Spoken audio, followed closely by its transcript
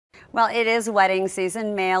Well, it is wedding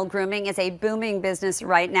season. Male grooming is a booming business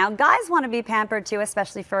right now. Guys want to be pampered too,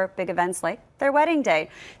 especially for big events like their wedding day.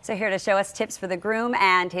 So here to show us tips for the groom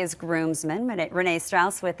and his groomsmen, Renée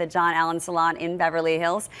Strauss with the John Allans Salon in Beverly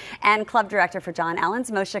Hills, and club director for John Allans,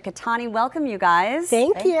 Moshe Katani. Welcome, you guys.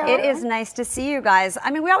 Thank you. It is nice to see you guys.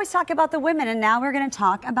 I mean, we always talk about the women, and now we're going to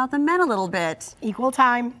talk about the men a little bit. Equal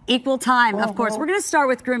time. Equal time, of course. We're going to start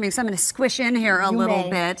with grooming, so I'm going to squish in here a little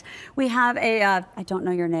bit. We have a, I don't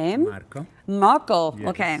know your name. Marco. Marco. Yes.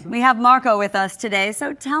 Okay, we have Marco with us today.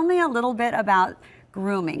 So tell me a little bit about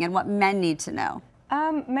grooming and what men need to know.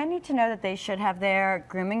 Men need to know that they should have their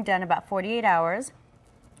grooming done about 48 hours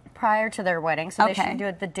prior to their wedding, so they should do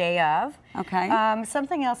it the day of. Okay.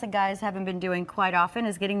 Something else that guys haven't been doing quite often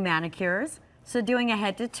is getting manicures. So doing a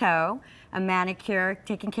head to toe, a manicure,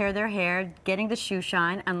 taking care of their hair, getting the shoe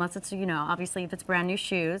shine, unless it's, you know, obviously if it's brand new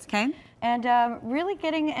shoes. Okay. And really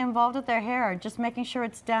getting involved with their hair, just making sure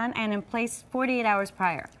it's done and in place 48 hours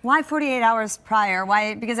prior. Why 48 hours prior?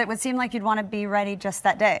 Why? Because it would seem like you'd want to be ready just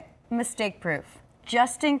that day. Mistake proof.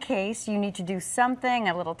 Just in case you need to do something,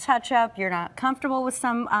 a little touch up, you're not comfortable with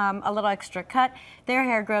a little extra cut, their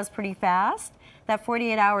hair grows pretty fast. That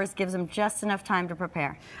 48 hours gives them just enough time to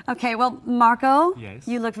prepare. Okay, well, Marco, yes.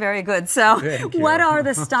 You look very good. So Thank you. What are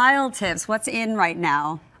the style tips? What's in right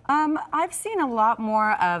now? I've seen a lot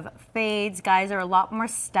more of fades. Guys are a lot more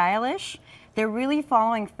stylish. They're really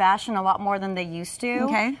following fashion a lot more than they used to.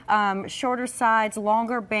 Okay. Shorter sides,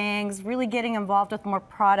 longer bangs, really getting involved with more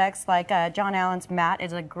products like John Allans Matte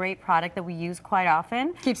is a great product that we use quite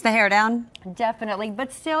often. Keeps the hair down? Definitely,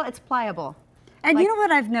 but still it's pliable. And you know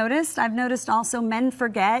what I've noticed? I've noticed also men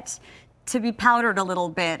forget to be powdered a little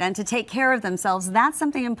bit and to take care of themselves. That's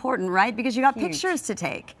something important, right? Because you got pictures to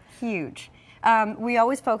take. Huge. We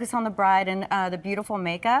always focus on the bride and the beautiful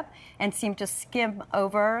makeup and seem to skim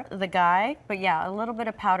over the guy. But yeah, a little bit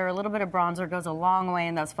of powder, a little bit of bronzer goes a long way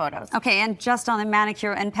in those photos. Okay, and just on the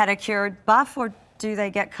manicure and pedicure, buff, or do they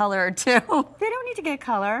get color too? They don't need to get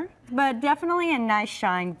color, but definitely a nice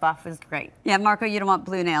shine buff is great. Yeah, Marco, you don't want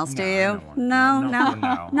blue nails, do you? No, No. not for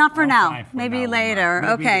now. Not for I'm now. fine for Maybe now. later.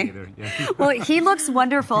 Maybe Okay. later, yeah. Well, he looks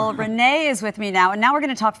wonderful. Renee is with me now, and now we're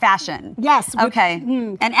going to talk fashion. Yes. Okay.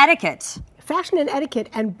 And etiquette. Fashion and etiquette,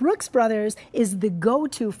 and Brooks Brothers is the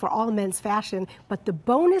go-to for all men's fashion, but the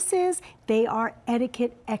bonus is they are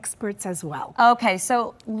etiquette experts as well. Okay,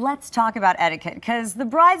 so let's talk about etiquette, because the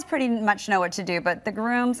brides pretty much know what to do, but the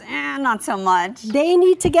grooms, not so much. They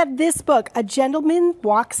need to get this book, A Gentleman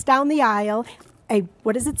Walks Down the Aisle.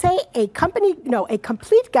 What does it say? A complete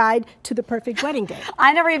guide to the perfect wedding day.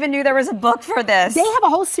 I never even knew there was a book for this. They have a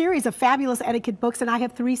whole series of fabulous etiquette books, and I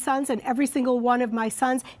have 3 sons, and every single one of my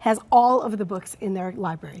sons has all of the books in their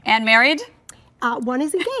library. And married? One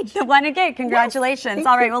is engaged. The one again, congratulations. Yes,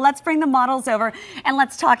 all right, well, let's bring the models over and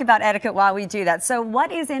let's talk about etiquette while we do that. So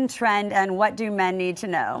what is in trend and what do men need to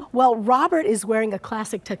know? Well, Robert is wearing a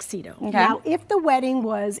classic tuxedo. Okay. Now, if the wedding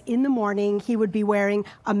was in the morning, he would be wearing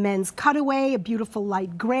a men's cutaway, a beautiful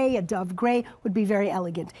light gray, a dove gray, would be very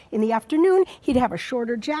elegant. In the afternoon, he'd have a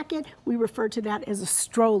shorter jacket. We refer to that as a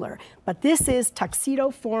stroller. But this is tuxedo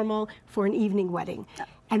formal for an evening wedding.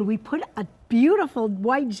 And we put a beautiful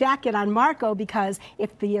white jacket on Marco because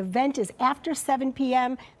if the event is after 7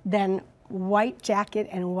 p.m., then white jacket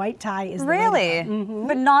and white tie is Really?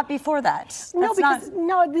 But not before that? No, because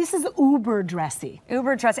no, this is uber dressy.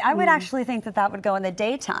 Uber dressy. I would actually think that that would go in the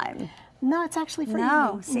daytime. No, it's actually for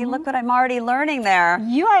No, evening. see, look what I'm already learning there.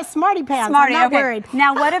 You are a smarty pants. Smarty, I'm not okay. worried.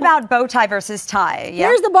 Now, what about bow tie versus tie? Yeah?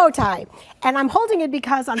 Here's the bow tie. And I'm holding it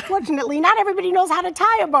because, unfortunately, not everybody knows how to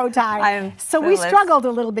tie a bow tie. So we struggled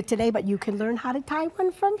a little bit today, but you can learn how to tie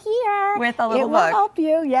one from here. With a little book. It will help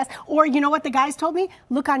you, yes. Or you know what the guys told me?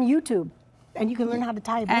 Look on YouTube. And you can learn how to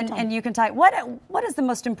tie a bow tie. And you can tie. What is the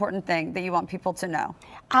most important thing that you want people to know?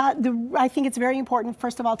 I think it's very important,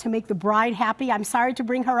 first of all, to make the bride happy. I'm sorry to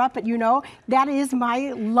bring her up, but you know, that is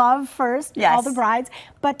my love first, all the brides.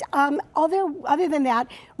 But other than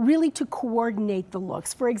that, really to coordinate the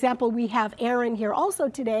looks. For example, we have Aaron here also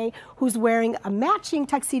today who's wearing a matching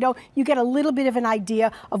tuxedo. You get a little bit of an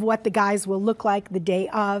idea of what the guys will look like the day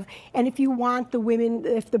of. And if you want the women,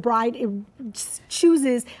 if the bride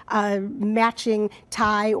chooses a matching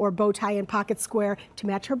tie or bow tie and pocket square to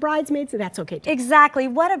match her bridesmaids, that's okay too. Exactly.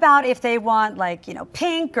 What about if they want, like, you know,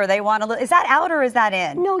 pink, or they want a little, is that out or is that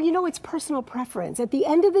in? No, you know, it's personal preference. At the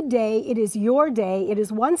end of the day, it is your day. It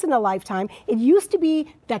is once in a lifetime. It used to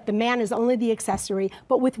be that the man is only the accessory,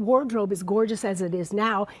 but with wardrobe as gorgeous as it is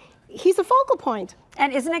now, he's a focal point.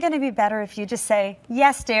 And isn't it going to be better if you just say,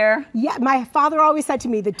 yes, dear? Yeah, my father always said to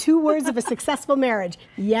me, the 2 words of a successful marriage,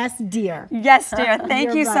 yes, dear. Yes, dear.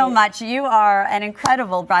 Thank you so right. much. You are an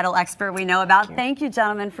incredible bridal expert we know about. Thank you,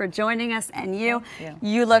 gentlemen, for joining us. And you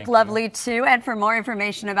look lovely, too. And for more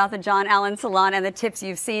information about the John Allans Salon and the tips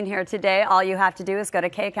you've seen here today, all you have to do is go to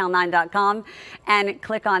kcal9.com and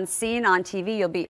click on Seen on TV. You'll be